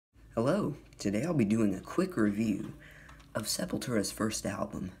Hello, today I'll be doing a quick review of Sepultura's first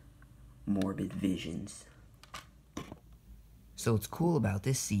album, Morbid Visions. So what's cool about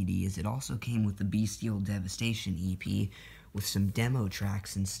this CD is it also came with the Bestial Devastation EP with some demo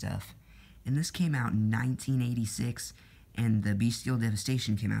tracks and stuff. And this came out in 1986, and the Bestial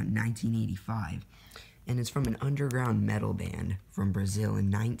Devastation came out in 1985. And it's from an underground metal band from Brazil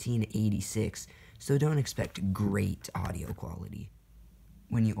in 1986, so don't expect great audio quality.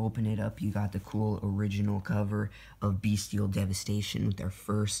 When you open it up, you got the cool original cover of Bestial Devastation with their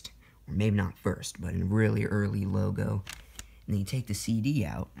first, or maybe not first, but a really early logo. And then you take the CD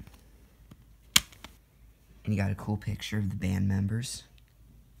out, and you got a cool picture of the band members.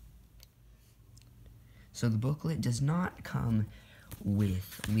 So the booklet does not come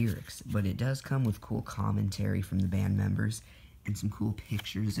with lyrics, but it does come with cool commentary from the band members and some cool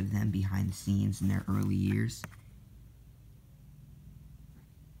pictures of them behind the scenes in their early years.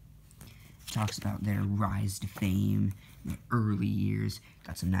 Talks about their rise to fame, their early years.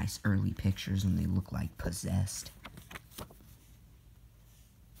 Got some nice early pictures when they look like possessed.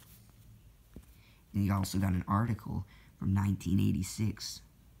 And you also got an article from 1986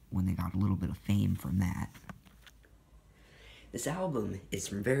 when they got a little bit of fame from that. This album is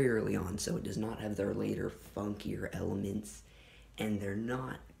from very early on, so it does not have their later funkier elements, and they're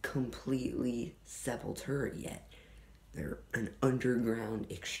not completely Sepultura yet. They're an underground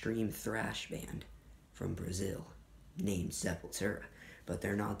extreme thrash band from Brazil named Sepultura, but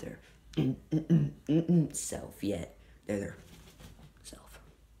they're not their self yet. They're their self.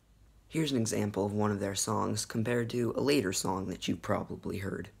 Here's an example of one of their songs compared to a later song that you probably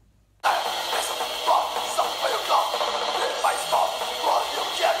heard.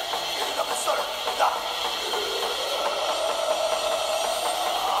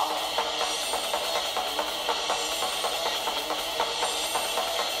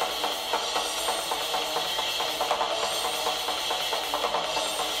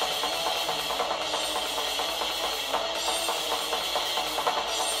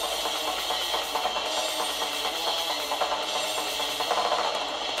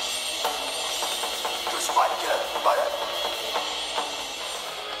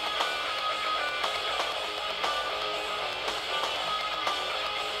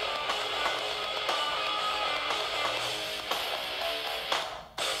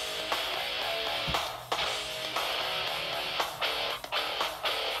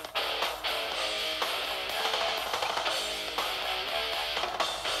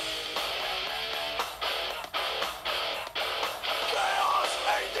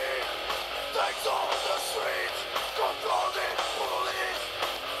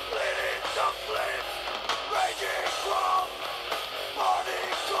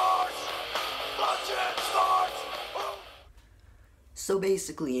 So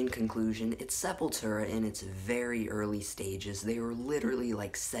basically, in conclusion, it's Sepultura in its very early stages. They were literally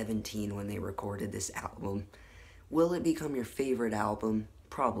like 17 when they recorded this album. Will it become your favorite album?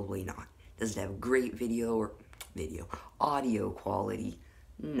 Probably not. Does it have great audio quality?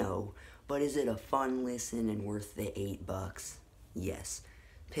 No. But is it a fun listen and worth the $8? Yes.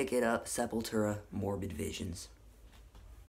 Pick it up, Sepultura-Morbid Visions.